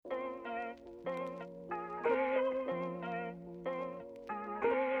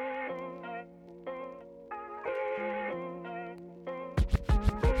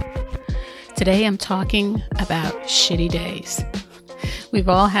Today I'm talking about shitty days. We've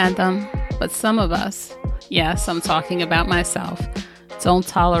all had them, but some of us, yes, I'm talking about myself, don't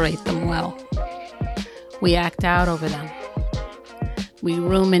tolerate them well. We act out over them. We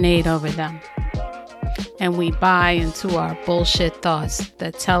ruminate over them. And we buy into our bullshit thoughts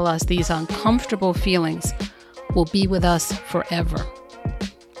that tell us these uncomfortable feelings will be with us forever.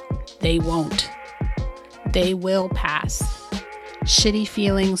 They won't. They will pass. Shitty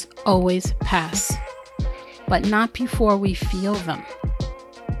feelings always pass, but not before we feel them.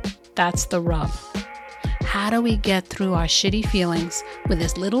 That's the rub. How do we get through our shitty feelings with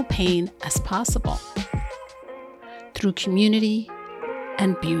as little pain as possible? Through community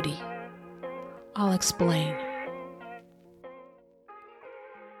and beauty. I'll explain.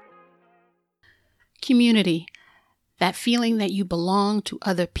 Community, that feeling that you belong to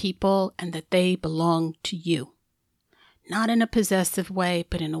other people and that they belong to you. Not in a possessive way,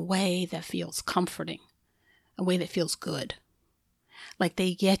 but in a way that feels comforting, a way that feels good. Like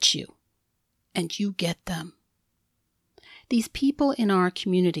they get you, and you get them. These people in our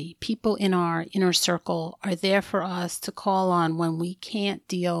community, people in our inner circle, are there for us to call on when we can't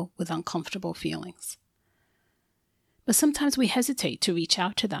deal with uncomfortable feelings. But sometimes we hesitate to reach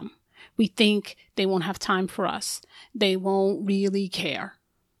out to them. We think they won't have time for us. They won't really care.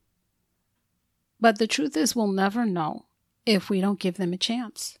 But the truth is, we'll never know if we don't give them a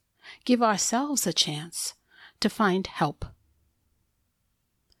chance. Give ourselves a chance to find help.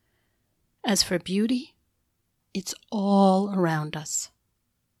 As for beauty, it's all around us.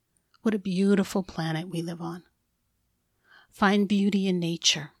 What a beautiful planet we live on. Find beauty in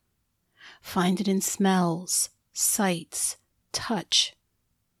nature. Find it in smells, sights, touch.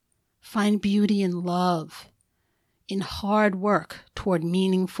 Find beauty in love, in hard work toward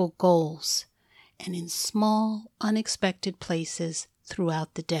meaningful goals, and in small, unexpected places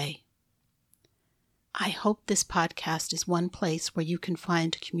throughout the day. I hope this podcast is one place where you can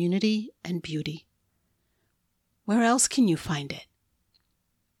find community and beauty. Where else can you find it?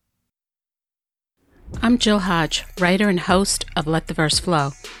 I'm Jill Hodge, writer and host of Let the Verse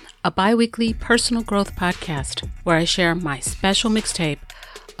Flow, a bi-weekly personal growth podcast where I share my special mixtape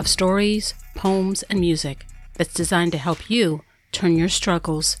of stories, poems, and music that's designed to help you turn your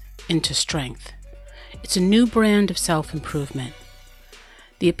struggles into strength. It's a new brand of self-improvement.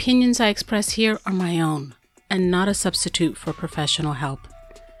 The opinions I express here are my own and not a substitute for professional help.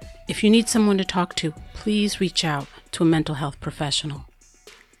 If you need someone to talk to, please reach out to a mental health professional.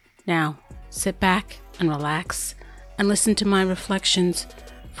 Now, sit back and relax and listen to my reflections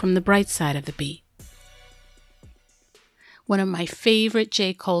from the bright side of the beat. One of my favorite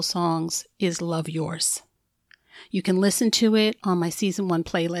J. Cole songs is Love Yours. You can listen to it on my Season 1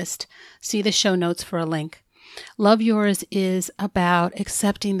 playlist. See the show notes for a link. Love Yours is about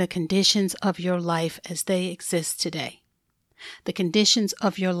accepting the conditions of your life as they exist today. The conditions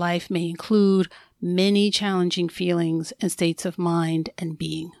of your life may include many challenging feelings and states of mind and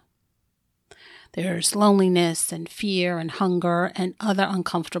being. There's loneliness and fear and hunger and other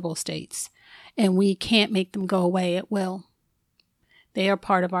uncomfortable states, and we can't make them go away at will. They are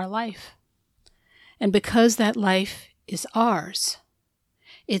part of our life. And because that life is ours,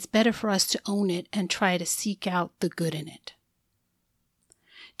 it's better for us to own it and try to seek out the good in it.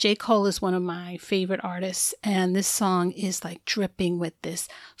 J. Cole is one of my favorite artists, and this song is like dripping with this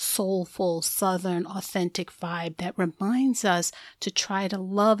soulful, southern, authentic vibe that reminds us to try to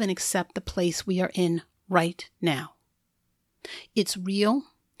love and accept the place we are in right now. It's real,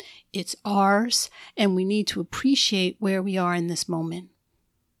 it's ours, and we need to appreciate where we are in this moment.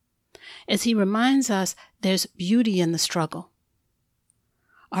 As he reminds us, there's beauty in the struggle.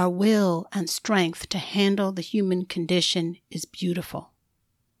 Our will and strength to handle the human condition is beautiful.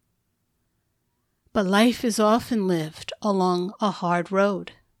 But life is often lived along a hard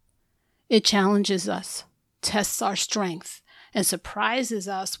road. It challenges us, tests our strength, and surprises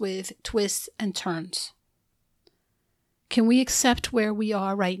us with twists and turns. Can we accept where we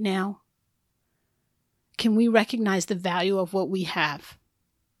are right now? Can we recognize the value of what we have?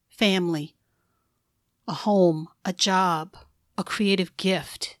 Family, a home, a job, a creative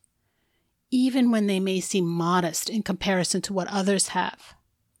gift, even when they may seem modest in comparison to what others have.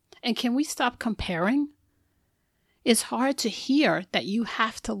 And can we stop comparing? It's hard to hear that you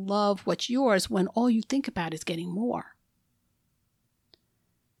have to love what's yours when all you think about is getting more.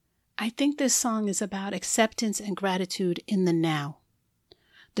 I think this song is about acceptance and gratitude in the now.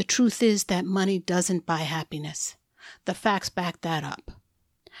 The truth is that money doesn't buy happiness. The facts back that up.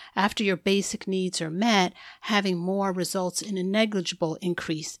 After your basic needs are met, having more results in a negligible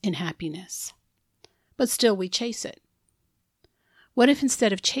increase in happiness. But still we chase it. What if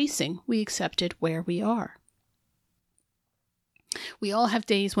instead of chasing, we accepted where we are? We all have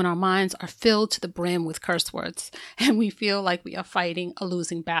days when our minds are filled to the brim with curse words and we feel like we are fighting a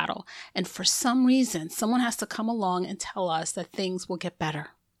losing battle. And for some reason, someone has to come along and tell us that things will get better.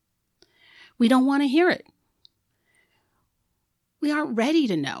 We don't want to hear it. We aren't ready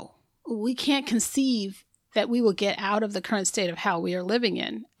to know. We can't conceive that we will get out of the current state of hell we are living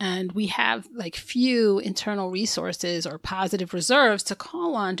in. And we have few internal resources or positive reserves to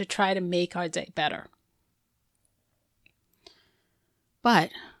call on to try to make our day better.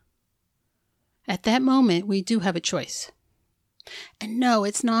 But at that moment, we do have a choice. And no,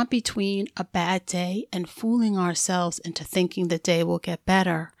 it's not between a bad day and fooling ourselves into thinking the day will get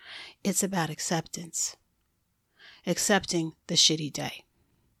better. It's about acceptance. Accepting the shitty day.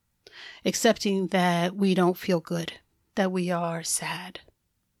 Accepting that we don't feel good, that we are sad,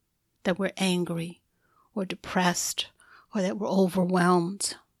 that we're angry or depressed, or that we're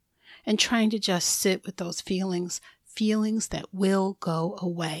overwhelmed. And trying to just sit with those feelings that will go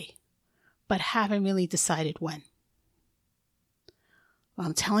away, but haven't really decided when. Well,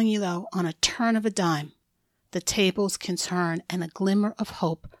 I'm telling you though, on a turn of a dime, the tables can turn and a glimmer of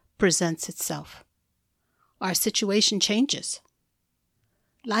hope presents itself. Our situation changes.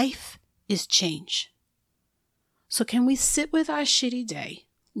 Life is change. So can we sit with our shitty day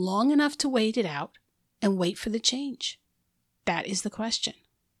long enough to wait it out and wait for the change? That is the question.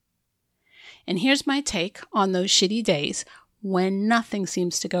 And here's my take on those shitty days when nothing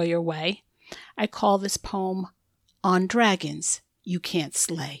seems to go your way. I call this poem, On Dragons You Can't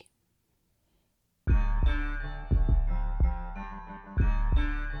Slay.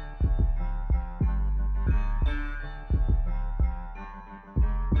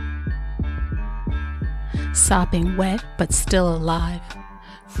 Sopping wet but still alive,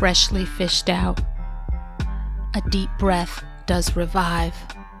 freshly fished out. A deep breath does revive.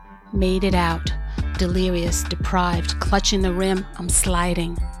 Made it out, delirious, deprived, clutching the rim, I'm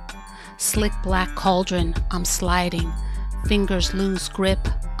sliding. Slick black cauldron, I'm sliding. Fingers lose grip,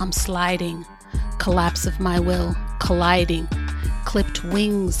 I'm sliding. Collapse of my will, colliding. Clipped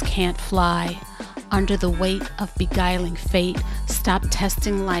wings can't fly. Under the weight of beguiling fate, stop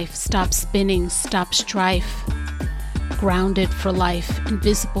testing life, stop spinning, stop strife. Grounded for life,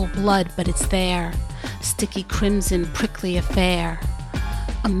 invisible blood, but it's there. Sticky crimson, prickly affair.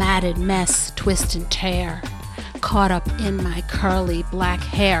 A matted mess, twist and tear. Caught up in my curly black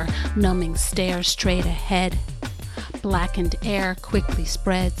hair, numbing stare straight ahead. Blackened air quickly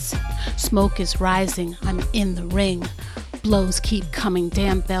spreads. Smoke is rising, I'm in the ring. Blows keep coming,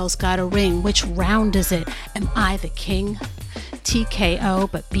 damn bells gotta ring. Which round is it? Am I the king?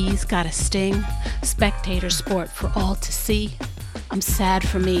 TKO, but bees gotta sting. Spectator sport for all to see. I'm sad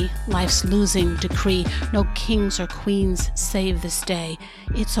for me, life's losing decree. No kings or queens save this day.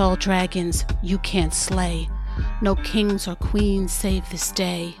 It's all dragons you can't slay. No kings or queens save this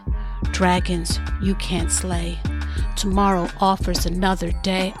day. Dragons you can't slay. Tomorrow offers another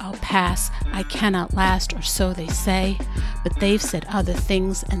day. I'll pass, I cannot last, or so they say. But they've said other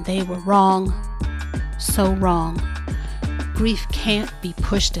things and they were wrong. So wrong. Grief can't be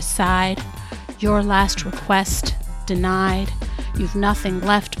pushed aside. Your last request denied. You've nothing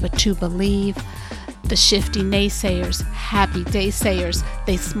left but to believe. The shifty naysayers, happy daysayers,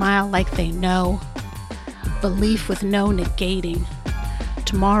 they smile like they know. Belief with no negating.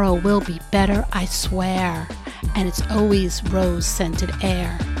 Tomorrow will be better, I swear. And it's always rose-scented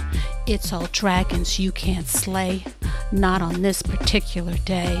air. It's all dragons you can't slay. Not on this particular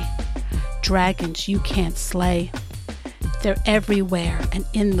day. Dragons you can't slay. They're everywhere and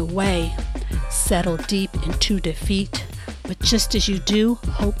in the way. Settle deep into defeat. But just as you do,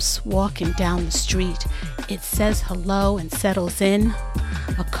 hope's walking down the street. It says hello and settles in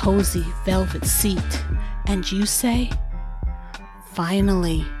a cozy velvet seat. And you say,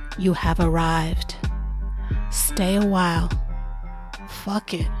 finally, you have arrived. Stay a while.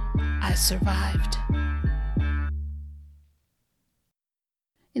 Fuck it, I survived.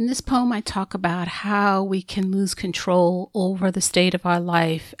 In this poem, I talk about how we can lose control over the state of our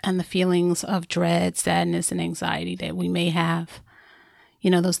life and the feelings of dread, sadness, and anxiety that we may have. You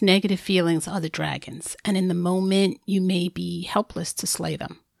know, those negative feelings are the dragons, and in the moment, you may be helpless to slay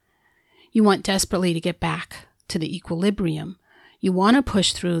them. You want desperately to get back to the equilibrium. You want to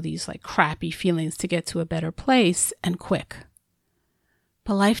push through these crappy feelings to get to a better place and quick.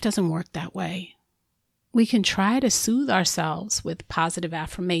 But life doesn't work that way. We can try to soothe ourselves with positive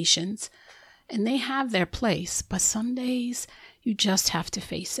affirmations, and they have their place, but some days you just have to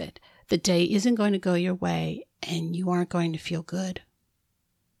face it. The day isn't going to go your way, and you aren't going to feel good.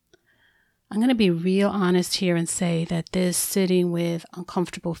 I'm going to be real honest here and say that this sitting with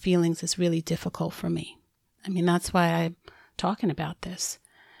uncomfortable feelings is really difficult for me. I mean, that's why I'm talking about this.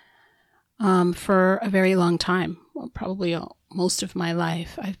 For a very long time, well, probably most of my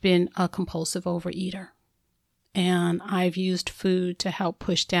life, I've been a compulsive overeater. And I've used food to help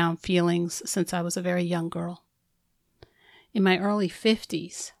push down feelings since I was a very young girl. In my early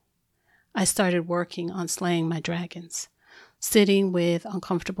 50s, I started working on slaying my dragons, sitting with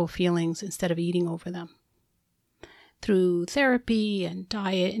uncomfortable feelings instead of eating over them. Through therapy and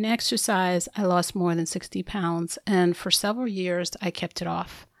diet and exercise, I lost more than 60 pounds, and for several years, I kept it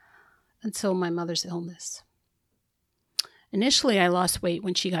off until my mother's illness. Initially, I lost weight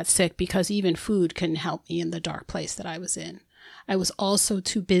when she got sick because even food couldn't help me in the dark place that I was in. I was also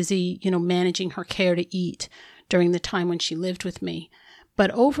too busy, managing her care to eat during the time when she lived with me.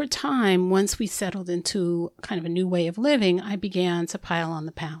 But over time, once we settled into kind of a new way of living, I began to pile on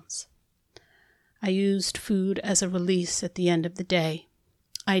the pounds. I used food as a release at the end of the day.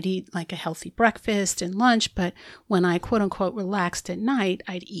 I'd eat like a healthy breakfast and lunch, but when I quote unquote relaxed at night,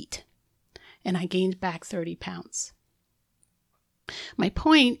 I'd eat. And I gained back 30 pounds. My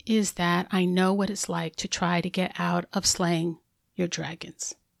point is that I know what it's like to try to get out of slaying your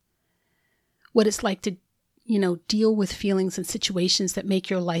dragons. What it's like to, deal with feelings and situations that make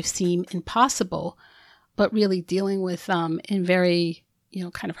your life seem impossible, but really dealing with them in very,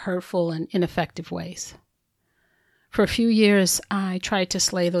 kind of hurtful and ineffective ways. For a few years, I tried to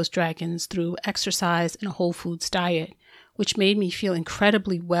slay those dragons through exercise and a whole foods diet, which made me feel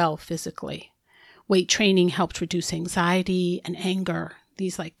incredibly well physically. Weight training helped reduce anxiety and anger,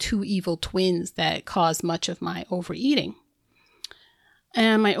 these like two evil twins that caused much of my overeating.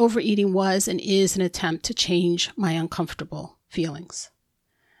 And my overeating was and is an attempt to change my uncomfortable feelings.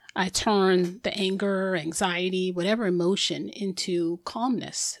 I turn the anger, anxiety, whatever emotion into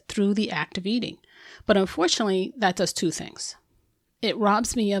calmness through the act of eating. But unfortunately, that does two things. It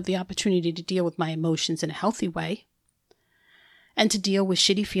robs me of the opportunity to deal with my emotions in a healthy way, and to deal with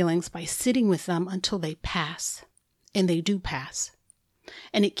shitty feelings by sitting with them until they pass. And they do pass.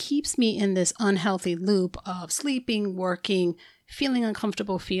 And it keeps me in this unhealthy loop of sleeping, working, feeling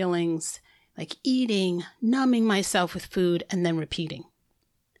uncomfortable feelings, like eating, numbing myself with food, and then repeating.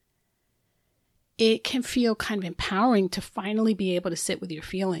 It can feel kind of empowering to finally be able to sit with your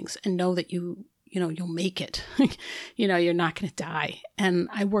feelings and know that you'll make it. You're not going to die. And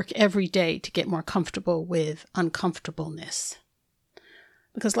I work every day to get more comfortable with uncomfortableness.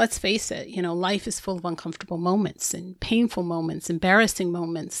 Because let's face it, life is full of uncomfortable moments and painful moments, embarrassing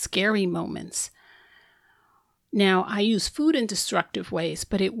moments, scary moments. Now, I use food in destructive ways,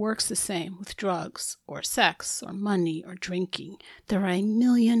 but it works the same with drugs or sex or money or drinking. There are a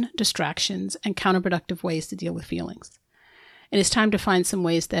million distractions and counterproductive ways to deal with feelings. And it's time to find some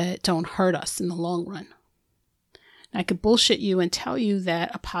ways that don't hurt us in the long run. I could bullshit you and tell you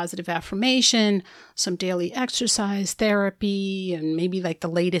that a positive affirmation, some daily exercise therapy, and maybe like the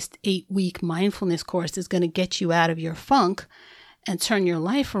latest 8-week mindfulness course is going to get you out of your funk and turn your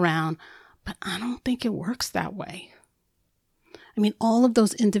life around, but I don't think it works that way. I mean, all of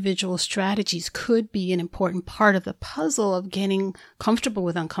those individual strategies could be an important part of the puzzle of getting comfortable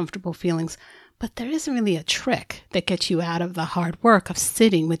with uncomfortable feelings, but there isn't really a trick that gets you out of the hard work of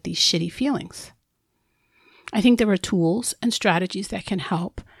sitting with these shitty feelings. I think there are tools and strategies that can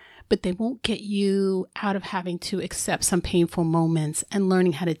help, but they won't get you out of having to accept some painful moments and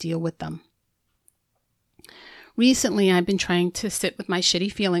learning how to deal with them. Recently, I've been trying to sit with my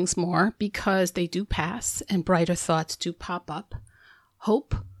shitty feelings more because they do pass and brighter thoughts do pop up.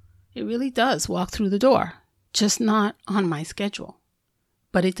 Hope, it really does walk through the door, just not on my schedule.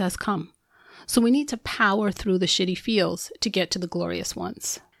 But it does come. So we need to power through the shitty feels to get to the glorious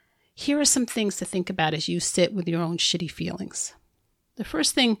ones. Here are some things to think about as you sit with your own shitty feelings. The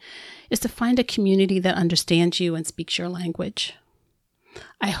first thing is to find a community that understands you and speaks your language.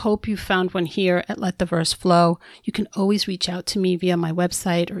 I hope you found one here at Let the Verse Flow. You can always reach out to me via my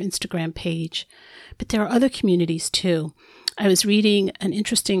website or Instagram page. But there are other communities too. I was reading an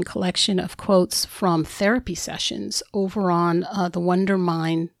interesting collection of quotes from therapy sessions over on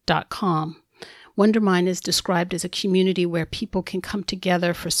thewondermind.com. Wondermind is described as a community where people can come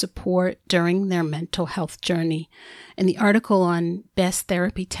together for support during their mental health journey. And the article on best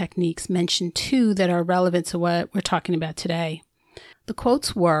therapy techniques mentioned two that are relevant to what we're talking about today. The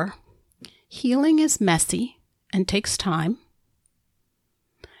quotes were, "Healing is messy and takes time,"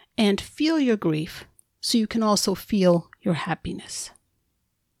 and "Feel your grief so you can also feel your happiness."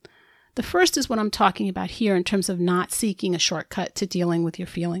 The first is what I'm talking about here in terms of not seeking a shortcut to dealing with your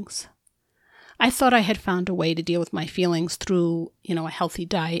feelings. I thought I had found a way to deal with my feelings through, a healthy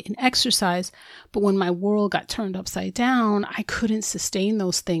diet and exercise, but when my world got turned upside down, I couldn't sustain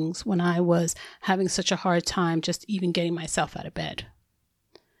those things when I was having such a hard time just even getting myself out of bed.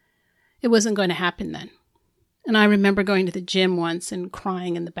 It wasn't going to happen then. And I remember going to the gym once and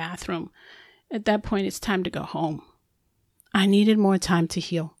crying in the bathroom. At that point, it's time to go home. I needed more time to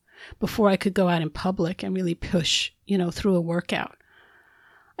heal before I could go out in public and really push, through a workout.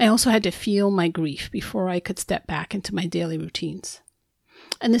 I also had to feel my grief before I could step back into my daily routines.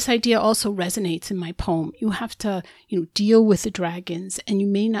 And this idea also resonates in my poem. You have to, deal with the dragons, and you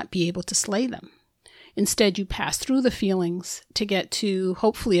may not be able to slay them. Instead, you pass through the feelings to get to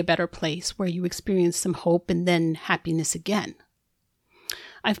hopefully a better place where you experience some hope and then happiness again.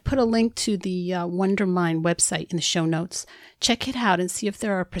 I've put a link to the Wonder Mind website in the show notes. Check it out and see if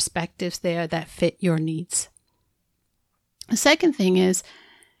there are perspectives there that fit your needs. The second thing is,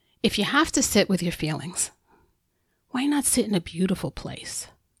 if you have to sit with your feelings, why not sit in a beautiful place?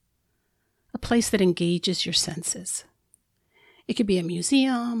 A place that engages your senses. It could be a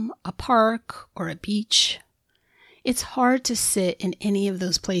museum, a park, or a beach. It's hard to sit in any of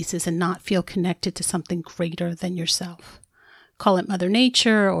those places and not feel connected to something greater than yourself. Call it Mother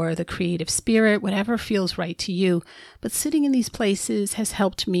Nature or the creative spirit, whatever feels right to you. But sitting in these places has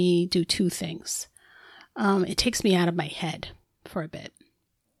helped me do two things. It takes me out of my head for a bit,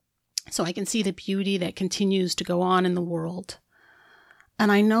 so I can see the beauty that continues to go on in the world.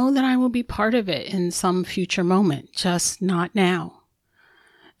 And I know that I will be part of it in some future moment, just not now.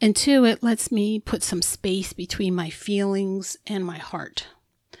 And two, it lets me put some space between my feelings and my heart.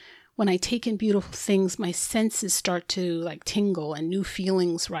 When I take in beautiful things, my senses start to tingle and new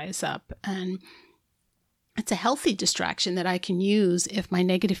feelings rise up. And it's a healthy distraction that I can use if my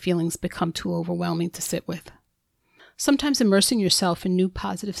negative feelings become too overwhelming to sit with. Sometimes immersing yourself in new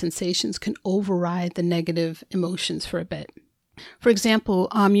positive sensations can override the negative emotions for a bit. For example,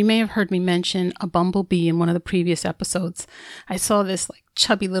 you may have heard me mention a bumblebee in one of the previous episodes. I saw this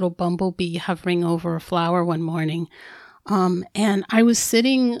chubby little bumblebee hovering over a flower one morning. And I was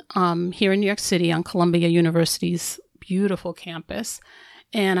sitting here in New York City on Columbia University's beautiful campus,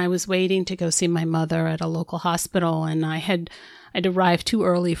 and I was waiting to go see my mother at a local hospital, and I'd arrived too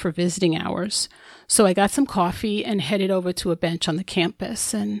early for visiting hours. So I got some coffee and headed over to a bench on the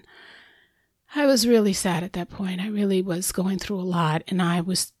campus, and I was really sad at that point. I really was going through a lot, and I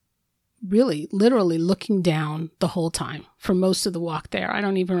was really literally looking down the whole time for most of the walk there. I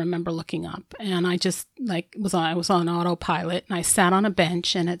don't even remember looking up, and I just I was on autopilot, and I sat on a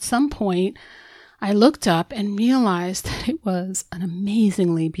bench, and at some point I looked up and realized that it was an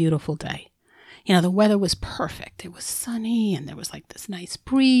amazingly beautiful day. The weather was perfect. It was sunny, and there was this nice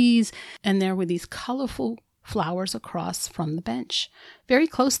breeze, and there were these colorful flowers across from the bench, very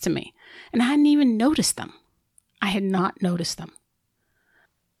close to me, and I hadn't even noticed them. I had not noticed them.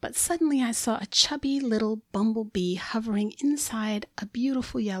 But suddenly I saw a chubby little bumblebee hovering inside a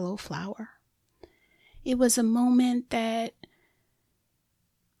beautiful yellow flower. It was a moment that,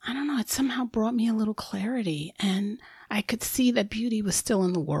 it somehow brought me a little clarity, and I could see that beauty was still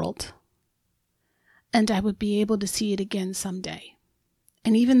in the world. And I would be able to see it again someday.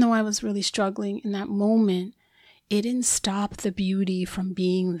 And even though I was really struggling in that moment, it didn't stop the beauty from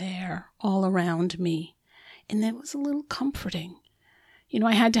being there all around me. And it was a little comforting.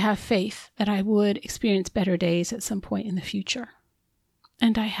 I had to have faith that I would experience better days at some point in the future.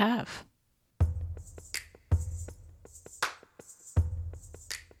 And I have.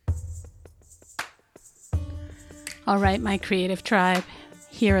 All right, my creative tribe.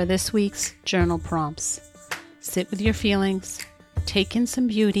 Here are this week's journal prompts. Sit with your feelings, take in some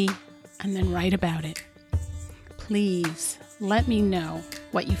beauty, and then write about it. Please let me know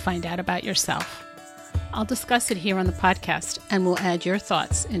what you find out about yourself. I'll discuss it here on the podcast, and we'll add your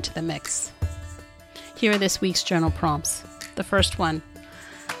thoughts into the mix. Here are this week's journal prompts. The first one: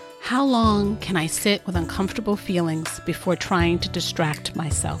 how long can I sit with uncomfortable feelings before trying to distract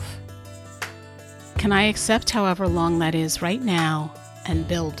myself? Can I accept however long that is right now and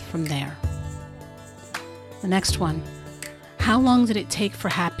build from there? The next one: how long did it take for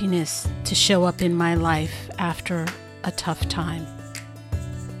happiness to show up in my life after a tough time?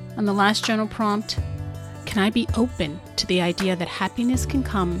 And the last journal prompt: can I be open to the idea that happiness can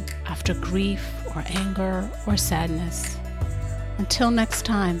come after grief or anger or sadness? Until next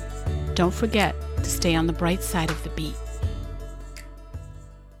time, don't forget to stay on the bright side of the beat.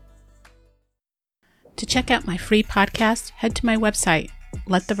 To check out my free podcast, head to my website,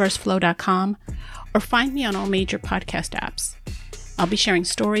 lettheverseflow.com, or find me on all major podcast apps. I'll be sharing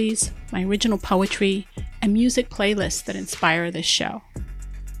stories, my original poetry, and music playlists that inspire this show.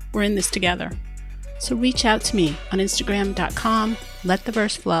 We're in this together. So reach out to me on Instagram.com,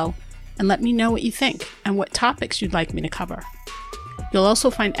 lettheverseflow, and let me know what you think and what topics you'd like me to cover. You'll also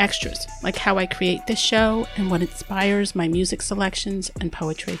find extras, like how I create this show and what inspires my music selections and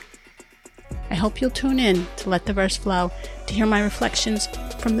poetry. I hope you'll tune in to Let the Verse Flow to hear my reflections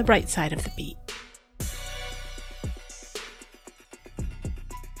from the bright side of the beat.